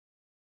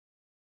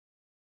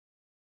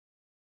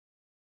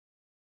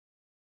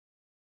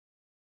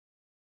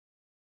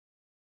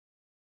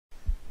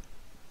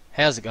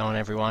How's it going,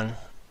 everyone?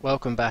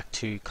 Welcome back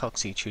to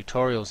Coxie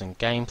Tutorials and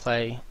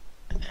Gameplay,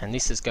 and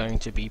this is going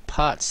to be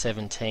part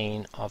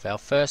 17 of our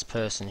first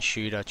person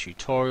shooter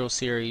tutorial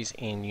series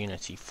in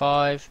Unity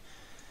 5,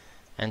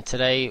 and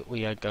today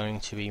we are going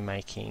to be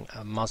making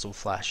a muzzle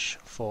flash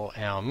for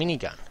our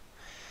minigun.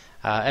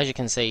 As you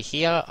can see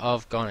here,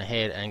 I've gone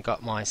ahead and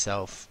got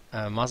myself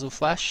a muzzle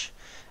flash,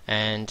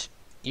 and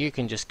you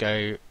can just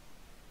go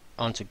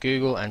onto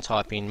Google and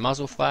type in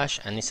muzzle flash,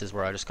 and this is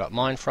where I just got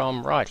mine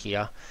from, right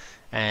here.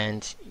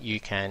 And you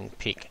can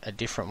pick a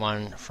different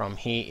one from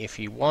here if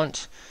you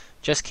want.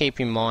 Just keep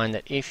in mind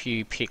that if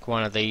you pick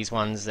one of these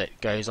ones that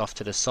goes off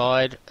to the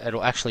side,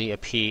 it'll actually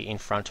appear in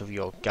front of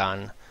your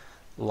gun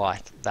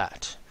like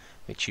that,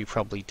 which you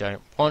probably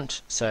don't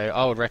want. So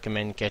I would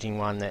recommend getting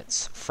one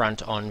that's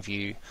front on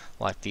view,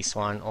 like this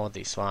one or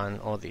this one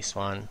or this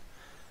one,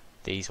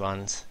 these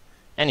ones,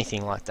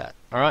 anything like that.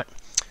 Alright,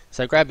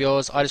 so grab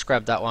yours. I just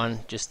grabbed that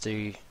one just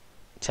to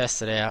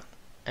test it out,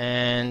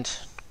 and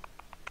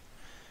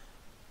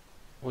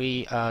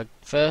we are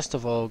first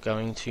of all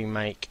going to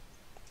make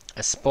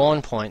a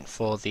spawn point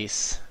for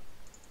this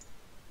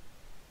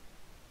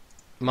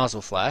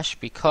muzzle flash.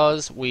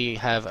 Because we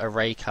have a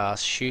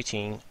raycast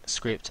shooting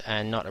script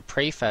and not a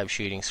prefab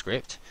shooting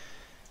script,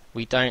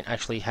 we don't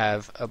actually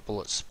have a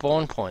bullet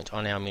spawn point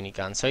on our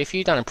minigun. So if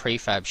you've done a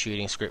prefab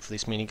shooting script for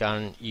this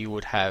minigun, you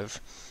would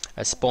have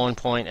a spawn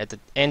point at the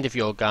end of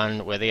your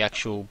gun where the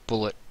actual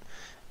bullet,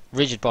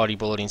 rigid body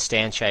bullet,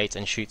 instantiates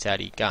and shoots out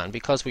of your gun.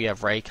 Because we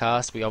have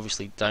raycast, we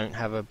obviously don't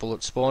have a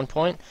bullet spawn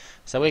point,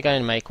 so we're going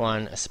to make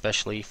one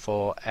especially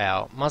for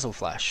our muzzle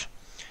flash,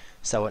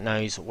 so it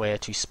knows where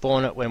to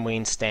spawn it when we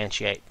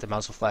instantiate the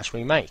muzzle flash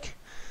we make.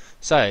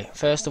 So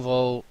first of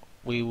all,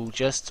 we will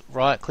just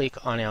right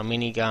click on our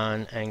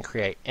minigun and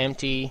create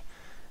empty,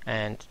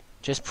 and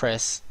just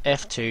press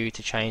F2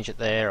 to change it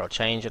there, or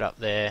change it up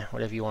there,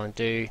 whatever you want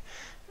to do,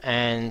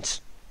 and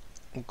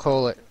we'll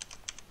call it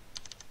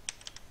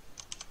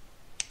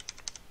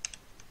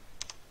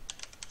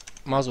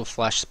muzzle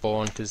flash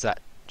spawn, because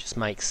that just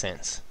makes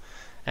sense.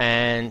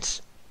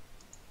 And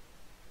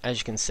as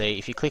you can see,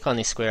 if you click on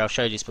this square, I've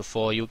showed you this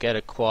before, you'll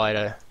get quite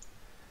a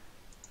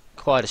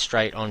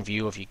straight on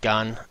view of your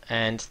gun.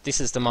 And this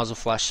is the muzzle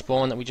flash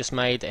spawn that we just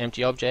made, the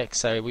empty object.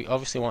 So we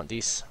obviously want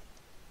this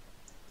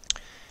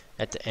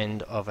at the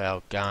end of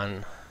our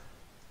gun.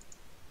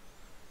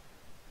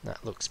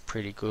 That looks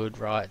pretty good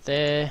right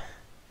there.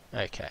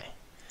 Okay,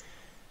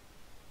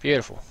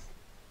 beautiful.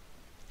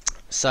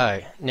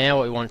 So now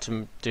what we want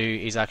to do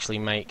is actually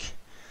make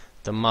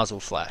the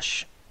muzzle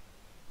flash.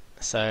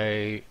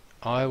 So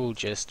I will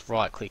just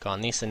right click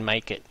on this and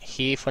make it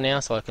here for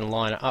now, so I can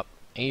line it up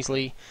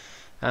easily.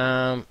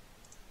 3D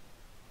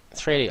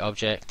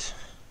object,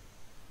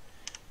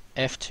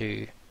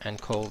 F2,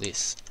 and call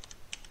this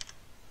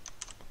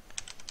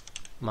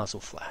muzzle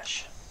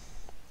flash.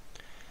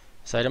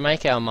 So to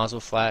make our muzzle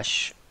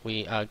flash,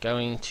 we are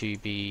going to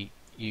be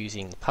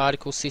using the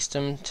particle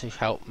system to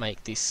help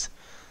make this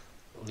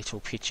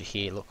little picture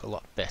here look a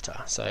lot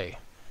better. So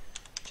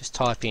just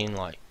type in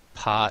like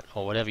part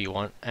or whatever you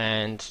want,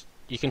 and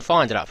you can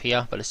find it up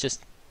here, but it's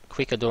just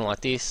quicker doing it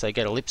like this. So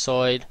get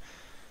Ellipsoid,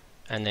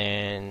 and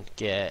then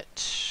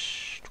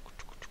get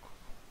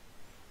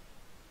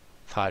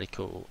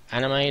particle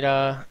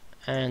animator,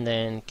 and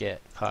then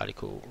get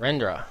particle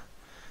renderer,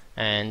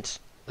 and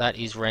that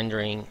is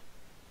rendering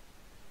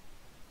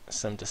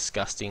some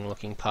disgusting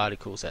looking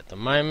particles at the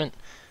moment,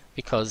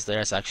 because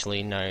there's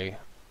actually no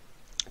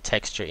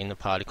texture in the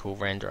particle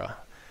renderer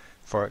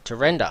for it to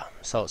render,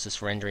 so it's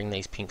just rendering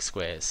these pink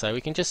squares. So we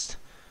can just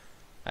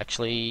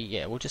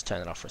we'll just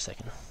turn it off for a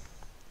second,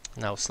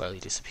 and they'll slowly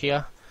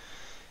disappear.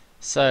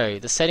 So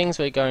the settings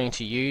we're going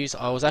to use,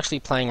 I was actually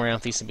playing around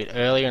with this a bit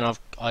earlier, and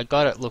I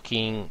got it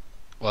looking,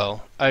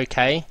 well,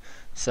 okay.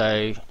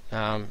 So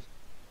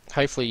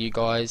hopefully you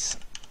guys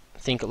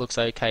think it looks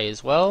okay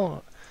as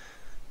well,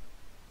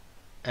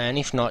 and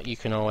if not, you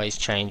can always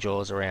change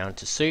yours around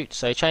to suit.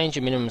 So change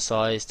your minimum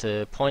size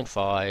to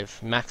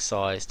 0.5, max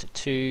size to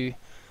 2,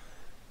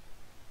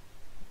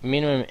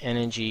 minimum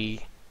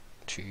energy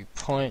to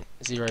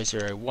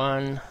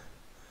 0.001,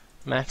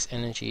 max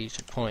energy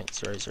to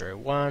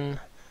 0.001,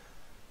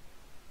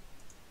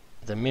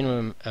 the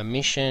minimum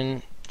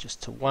emission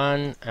just to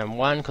 1 and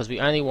 1, because we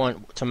only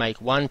want to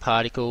make one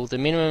particle. The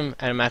minimum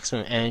and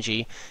maximum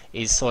energy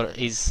is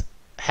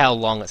how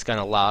long it's going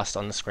to last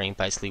on the screen,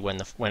 basically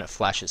when it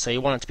flashes. So you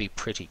want it to be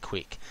pretty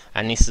quick,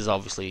 and this is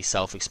obviously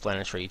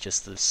self-explanatory,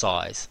 just the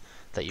size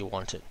that you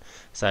want it.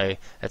 So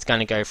it's going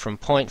to go from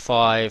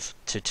 0.5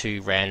 to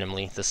 2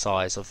 randomly, the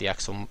size of the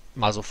actual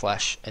muzzle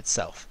flash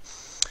itself.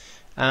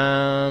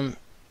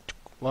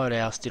 What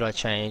else did I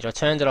change? I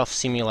turned it off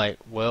simulate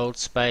world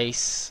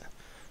space,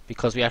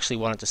 because we actually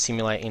want it to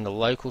simulate in the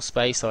local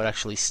space, so it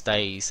actually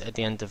stays at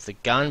the end of the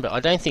gun. But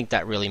I don't think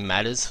that really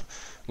matters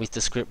with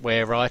the script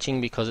we're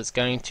writing, because it's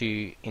going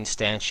to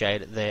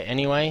instantiate it there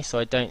anyway, so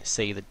I don't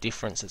see the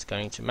difference it's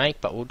going to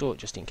make, but we'll do it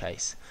just in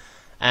case.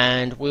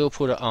 And we'll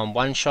put it on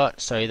one shot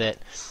so that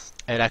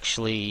it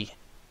actually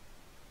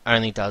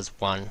only does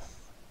one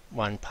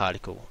one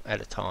particle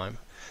at a time.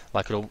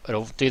 Like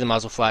it'll do the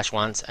muzzle flash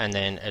once and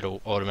then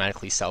it'll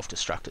automatically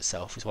self-destruct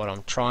itself, is what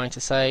I'm trying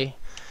to say.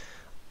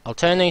 I'll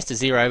turn these to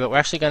 0, but we're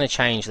actually going to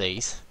change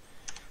these.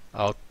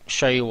 I'll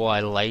show you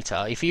why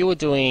later. If you were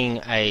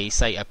doing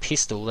say a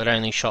pistol that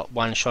only shot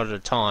one shot at a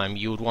time,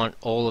 you would want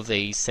all of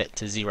these set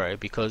to 0,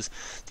 because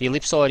the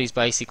ellipsoid is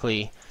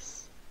basically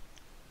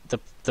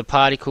the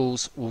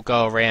particles will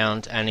go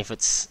around, and if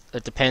it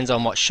depends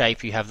on what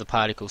shape you have the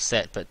particles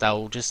set, but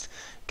they'll just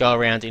go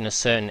around in a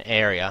certain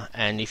area,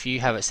 and if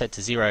you have it set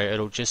to 0,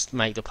 it'll just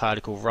make the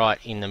particle right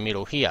in the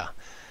middle here.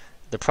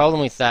 The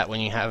problem with that when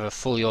you have a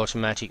fully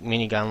automatic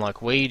minigun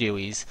like we do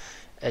is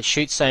it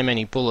shoots so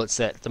many bullets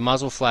that the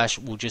muzzle flash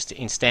will just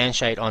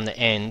instantiate on the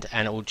end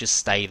and it will just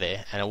stay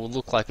there, and it will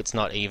look like it's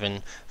not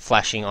even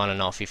flashing on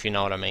and off, if you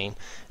know what I mean,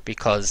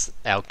 because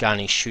our gun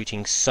is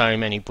shooting so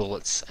many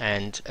bullets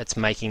and it's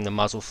making the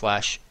muzzle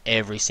flash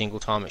every single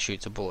time it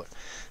shoots a bullet.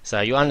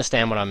 So you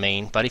understand what I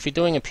mean. But if you're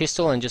doing a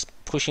pistol and just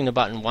pushing the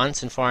button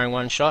once and firing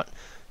one shot,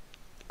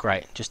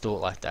 great, just do it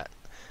like that.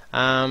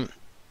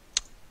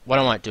 What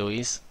I might do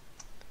is,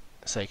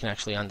 so you can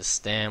actually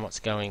understand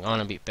what's going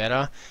on a bit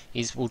better,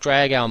 is we'll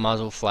drag our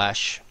muzzle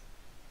flash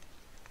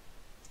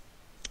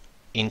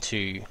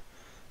into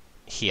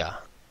here.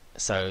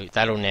 So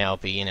that'll now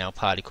be in our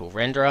particle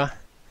renderer,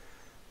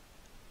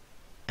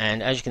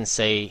 and as you can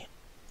see,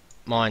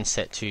 mine's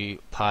set to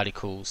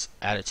particles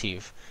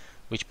additive,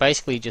 which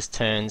basically just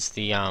turns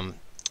the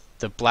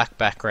black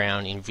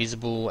background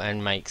invisible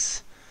and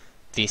makes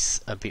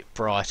this a bit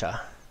brighter.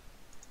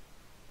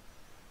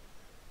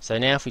 So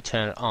now if we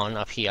turn it on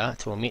up here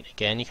to emit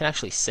again, you can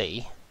actually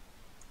see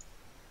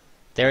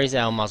there is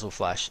our muzzle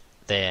flash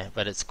there,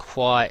 but it's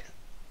quite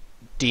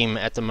dim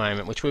at the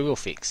moment, which we will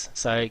fix.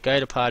 So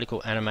go to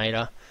particle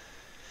animator,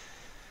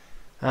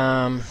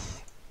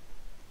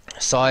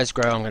 size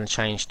grow I'm going to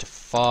change to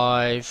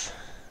 5,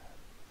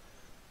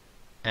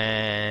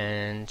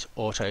 and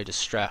auto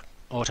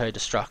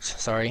destruct,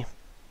 sorry.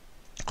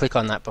 Click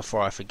on that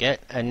before I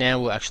forget, and now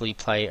we'll actually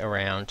play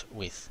around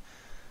with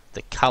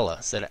the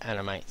colors that it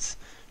animates.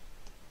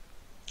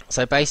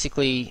 So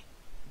basically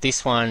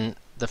this one,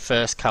 the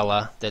first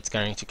color that's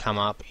going to come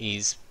up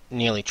is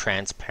nearly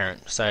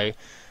transparent, so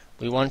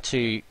we want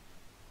to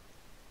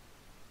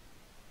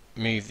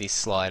move this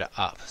slider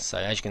up. So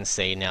as you can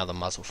see now, the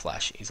muzzle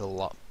flash is a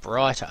lot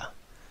brighter,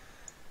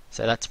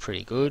 so that's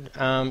pretty good.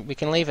 We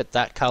can leave it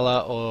that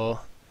color,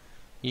 or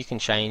you can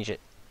change it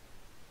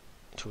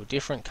to a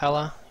different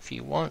color if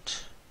you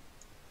want,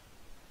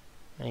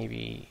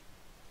 maybe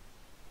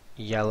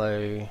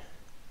yellowy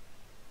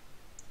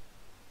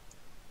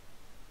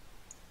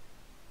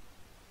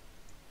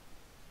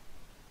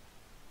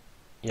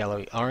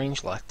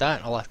orange, like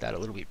that. I like that a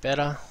little bit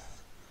better.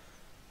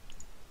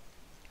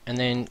 And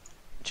then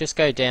just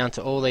go down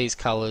to all these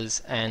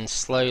colors and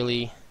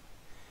slowly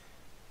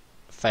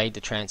fade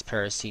the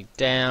transparency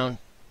down,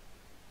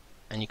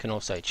 and you can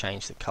also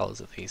change the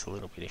colors of these a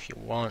little bit if you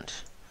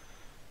want.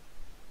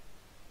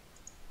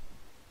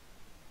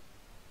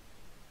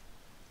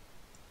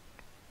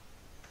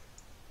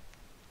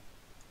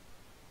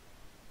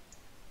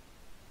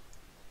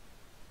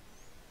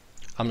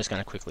 I'm just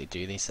going to quickly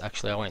do this.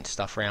 Actually, I won't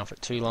stuff around for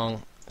too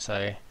long, so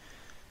I'll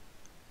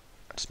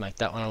just make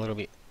that one a little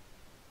bit,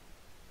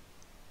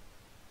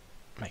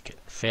 make it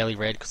fairly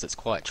red because it's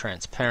quite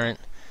transparent,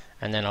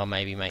 and then I'll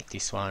maybe make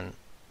this one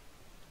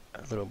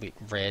a little bit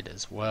red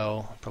as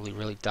well, probably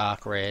really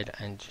dark red,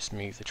 and just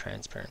move the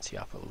transparency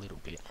up a little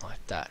bit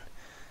like that.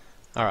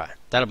 Alright,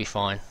 that'll be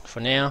fine for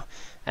now.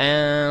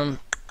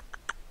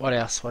 What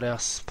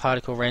else?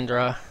 Particle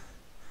renderer.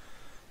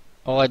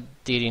 All I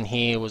did in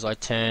here was I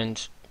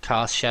turned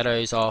cast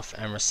shadows off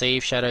and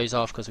receive shadows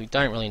off, because we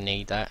don't really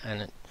need that,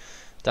 and it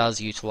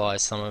does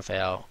utilize some of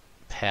our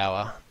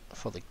power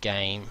for the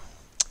game.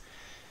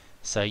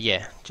 So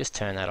yeah, just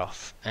turn that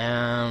off.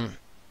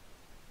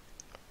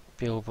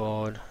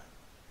 Billboard.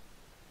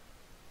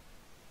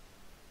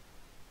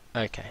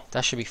 Okay,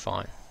 that should be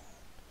fine.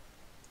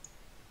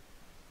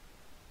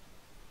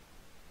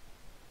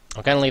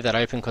 I'm going to leave that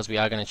open because we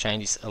are going to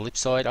change this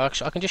ellipsoid.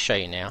 Actually, I can just show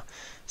you now.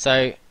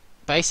 So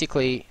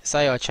basically,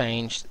 say I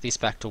changed this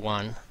back to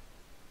 1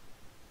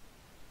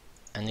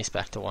 and this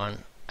back to 1.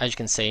 As you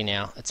can see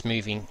now, it's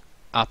moving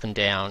up and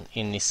down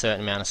in this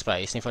certain amount of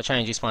space. And if I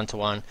change this one to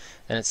 1,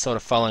 then it's sort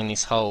of following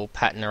this whole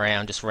pattern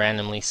around, just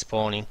randomly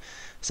spawning.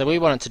 So we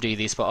want it to do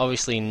this, but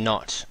obviously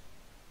not,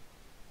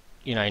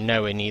 you know,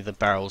 nowhere near the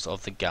barrels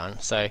of the gun.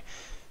 So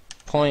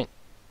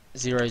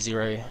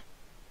 0.002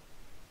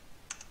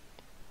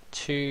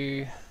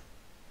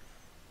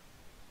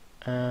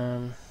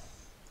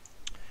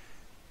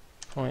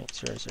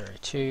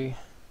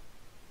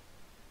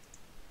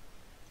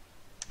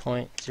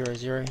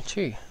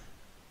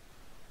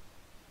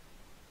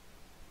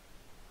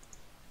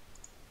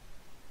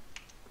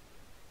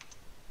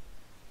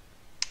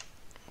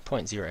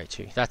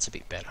 0.002. That's a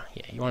bit better.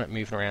 Yeah, you want it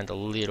moving around a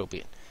little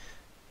bit.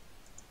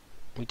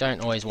 We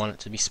don't always want it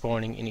to be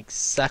spawning in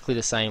exactly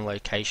the same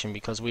location,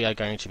 because we are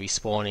going to be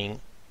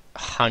spawning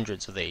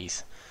hundreds of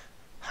these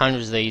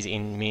hundreds of these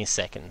in mere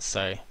seconds.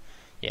 So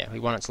yeah, we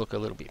want it to look a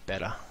little bit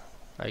better.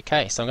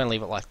 Okay, so I'm going to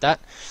leave it like that.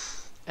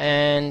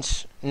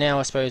 And now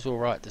I suppose we'll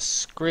write the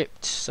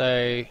script.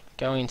 So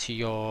go into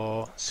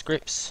your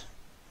scripts,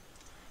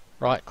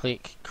 right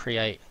click,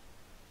 create,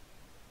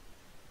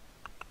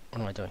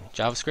 what am I doing,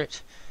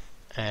 JavaScript,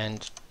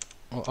 and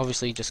we'll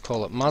obviously just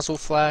call it Muzzle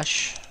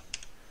Flash,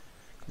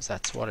 because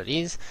that's what it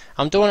is.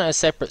 I'm doing it as a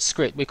separate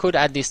script. We could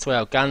add this to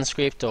our gun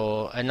script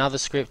or another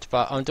script,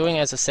 but I'm doing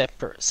it as a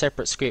separate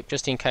script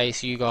just in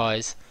case you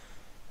guys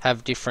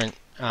have different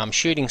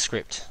shooting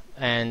script,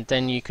 and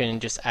then you can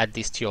just add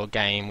this to your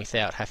game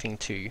without having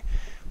to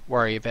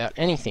worry about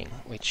anything,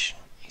 which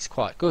is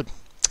quite good.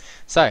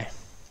 So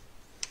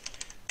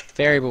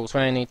variables, we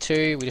only need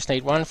two. We just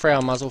need one for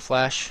our muzzle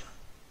flash,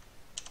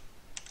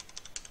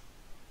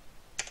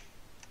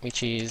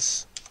 which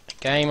is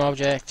a game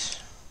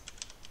object,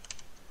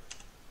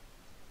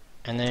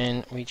 and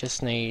then we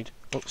just need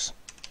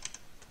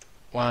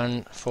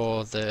one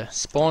for the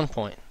spawn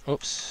point.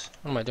 What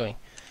am I doing?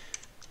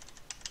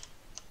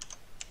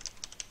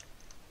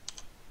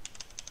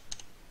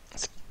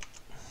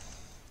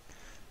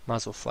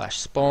 Muzzle flash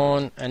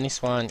spawn, and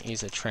this one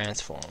is a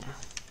transform.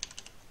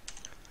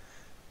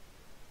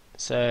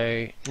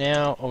 So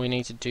now all we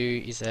need to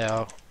do is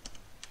our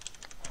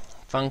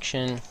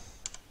function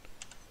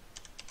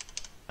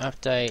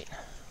update,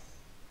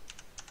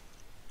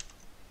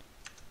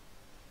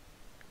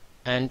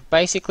 and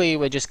basically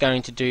we're just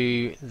going to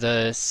do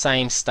the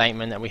same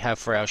statement that we have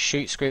for our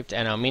shoot script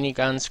and our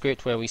minigun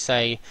script, where we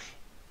say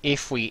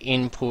if we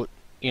input,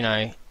 you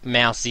know,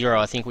 mouse 0,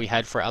 I think we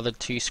had for other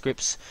two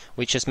scripts,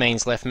 which just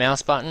means left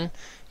mouse button.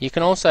 You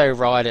can also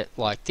write it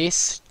like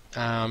this,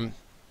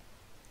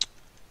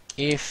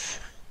 if,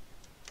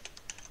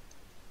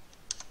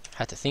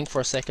 had to think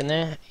for a second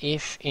there,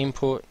 if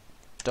input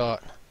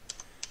dot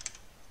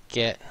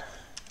get,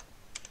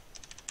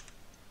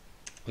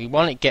 we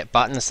want it get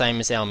button the same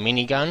as our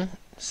minigun,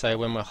 so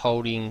when we're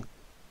holding,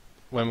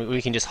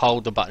 we can just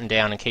hold the button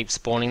down and keep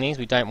spawning these.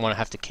 We don't want to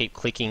have to keep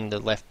clicking the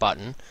left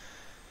button.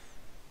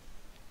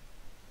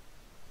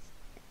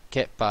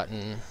 Get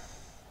button,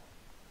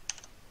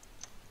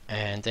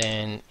 and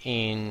then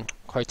in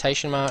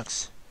quotation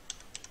marks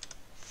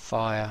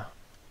fire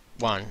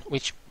 1,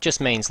 which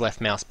just means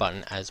left mouse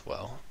button as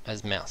well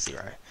as mouse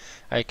 0.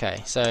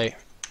 Okay, so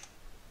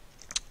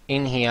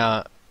in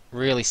here,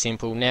 really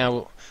simple.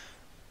 Now,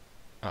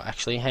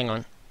 actually hang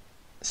on,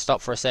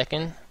 stop for a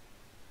second,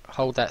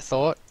 hold that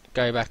thought,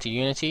 go back to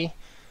Unity,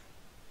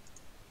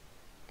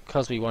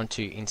 because we want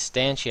to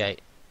instantiate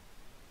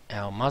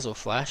our muzzle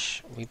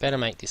flash, we better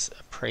make this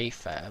a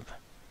prefab.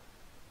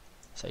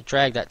 So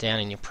drag that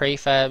down in your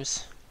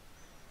prefabs,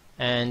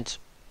 and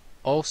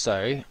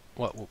also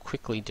what we'll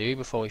quickly do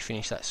before we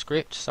finish that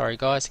script, sorry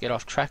guys to get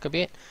off track a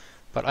bit,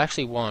 but I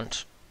actually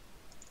want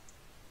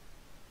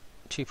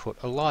to put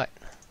a light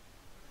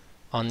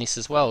on this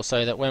as well,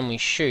 so that when we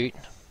shoot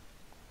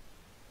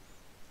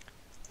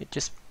it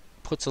just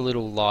puts a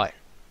little light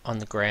on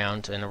the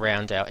ground and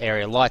around our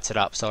area, lights it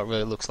up so it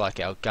really looks like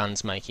our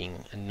gun's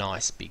making a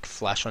nice big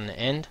flash on the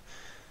end.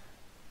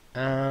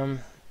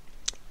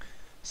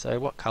 So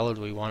what colour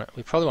do we want it?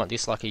 We probably want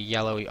this like a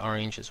yellowy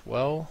orange as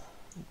well.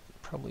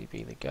 Probably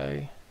be the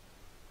go.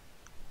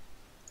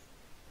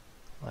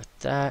 Like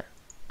that.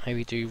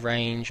 Maybe do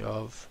range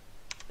of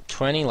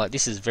 20, like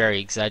this is very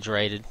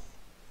exaggerated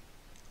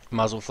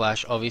muzzle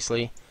flash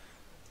obviously.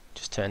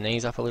 Just turn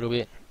these up a little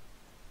bit.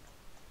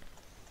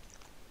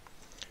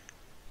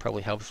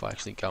 Probably help if I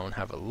actually go and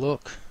have a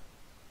look.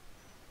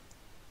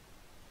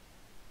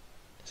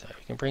 So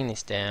we can bring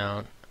this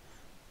down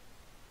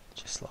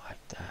just like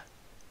that.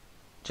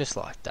 Just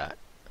like that.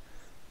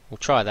 We'll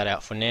try that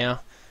out for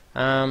now.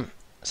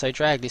 So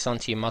drag this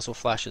onto your muzzle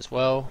flash as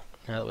well,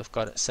 now that we've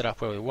got it set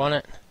up where we want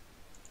it.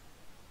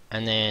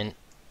 And then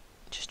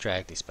just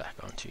drag this back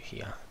onto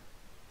here.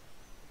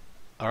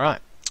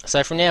 Alright,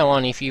 so from now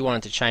on, if you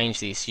wanted to change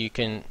this, you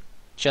can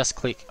just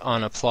click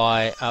on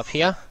apply up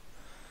here,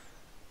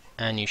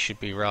 and you should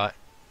be right.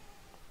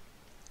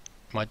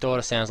 My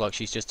daughter sounds like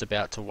she's just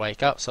about to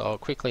wake up, so I'll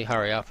quickly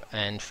hurry up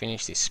and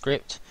finish this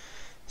script.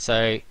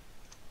 So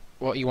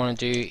what you want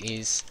to do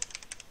is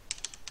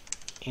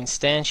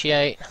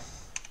instantiate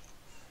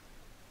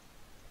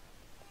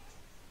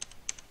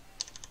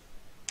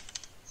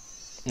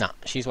no,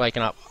 she's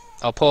waking up.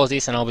 I'll pause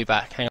this and I'll be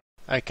back. Hang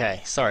on.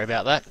 Okay, sorry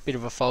about that. Bit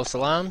of a false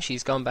alarm.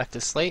 She's gone back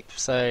to sleep,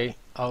 so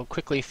I'll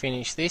quickly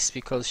finish this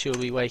because she'll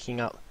be waking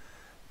up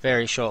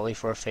very shortly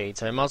for a feed.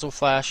 So muzzle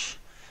flash,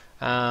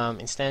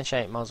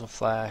 instantiate muzzle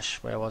flash.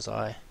 Where was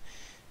I?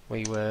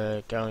 We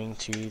were going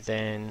to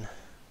then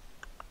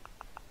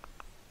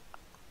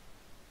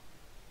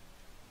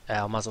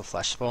our muzzle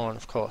flash spawn,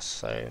 of course.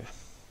 So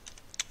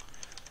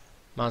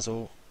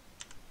muzzle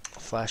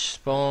flash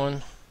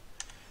spawn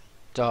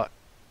dot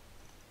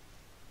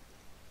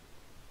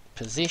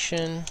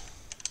position,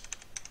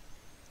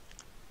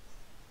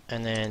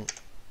 and then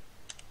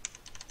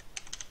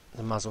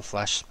the muzzle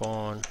flash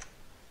spawn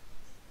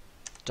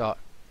dot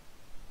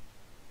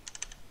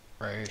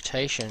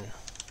rotation.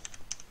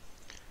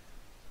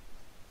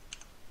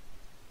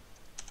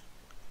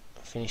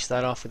 Finish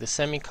that off with a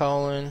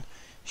semicolon.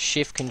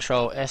 Shift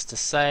Control S to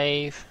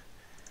save.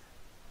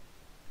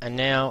 And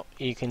now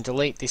you can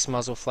delete this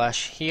muzzle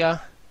flash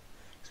here,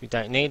 because we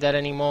don't need that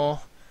anymore.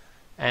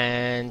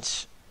 And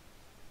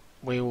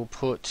we will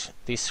put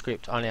this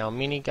script on our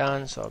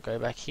minigun. So I'll go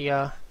back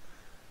here.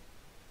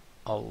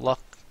 I'll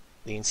lock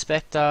the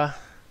inspector.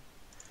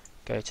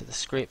 Go to the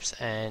scripts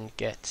and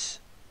get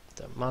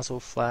the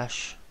muzzle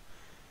flash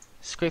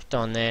script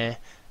on there.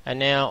 And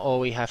now all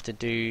we have to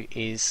do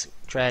is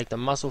drag the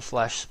muzzle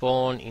flash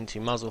spawn into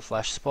muzzle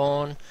flash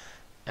spawn,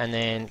 and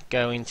then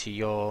go into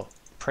your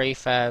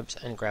prefabs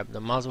and grab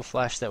the muzzle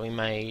flash that we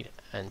made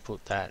and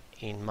put that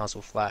in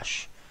muzzle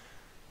flash,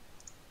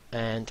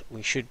 and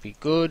we should be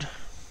good.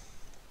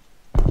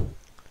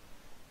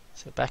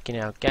 So back in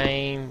our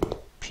game,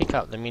 pick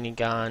up the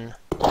minigun,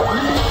 and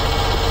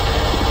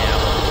now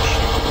we'll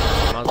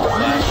shoot the muzzle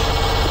flash.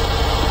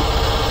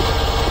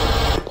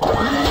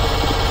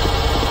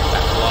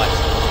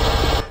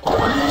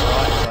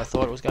 Right as I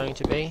thought it was going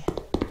to be. Just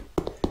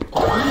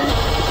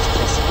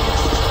test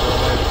against this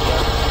wall over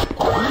here.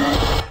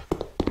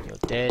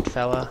 You're dead,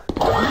 fella.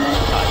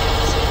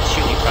 It's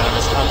shooting in front of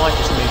us. I might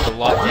just move the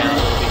light down a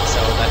little bit so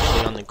it's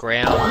actually on the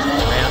ground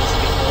around us a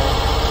bit more.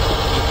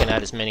 You can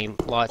add as many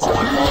lights as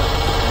you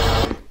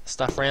want,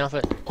 stuff around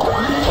it.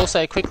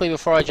 Also, quickly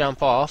before I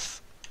jump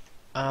off,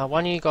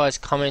 one of you guys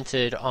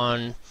commented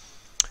on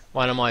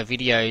one of my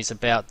videos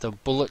about the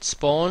bullet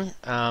spawn.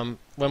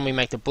 When we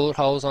make the bullet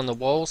holes on the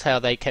walls, how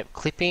they kept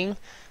clipping.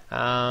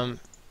 I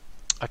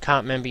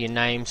can't remember your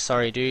name,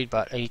 sorry dude,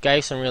 but he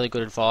gave some really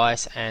good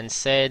advice and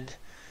said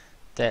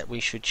that we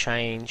should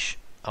change.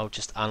 I'll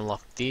just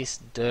unlock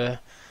this.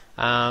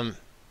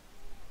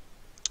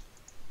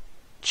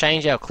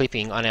 Change our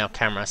clipping on our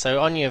camera. So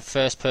on your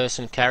first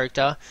person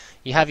character,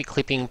 you have your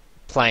clipping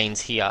planes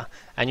here,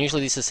 and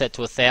usually this is set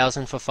to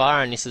 1000 for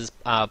far, and this is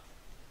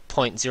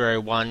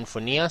 0.01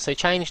 for near. So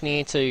change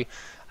near to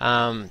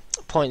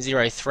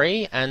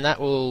 0.03, and that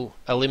will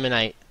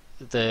eliminate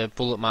the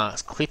bullet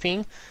marks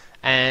clipping.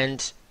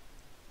 And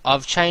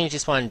I've changed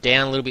this one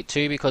down a little bit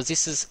too, because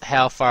this is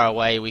how far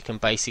away we can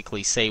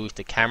basically see with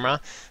the camera.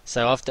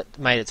 So I've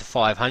made it to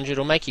 500.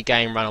 It'll make your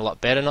game run a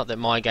lot better. Not that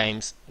my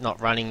game's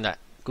not running that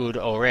good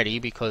already,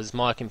 because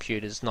my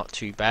computer's not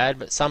too bad,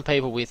 but some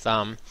people with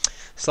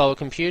slower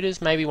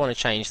computers maybe want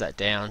to change that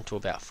down to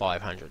about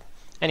 500.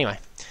 Anyway,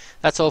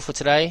 that's all for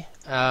today.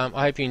 I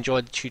hope you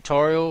enjoyed the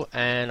tutorial,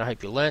 and I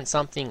hope you learned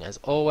something as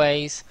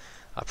always.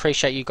 I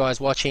appreciate you guys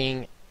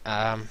watching.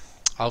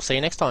 I'll see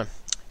you next time.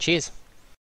 Cheers.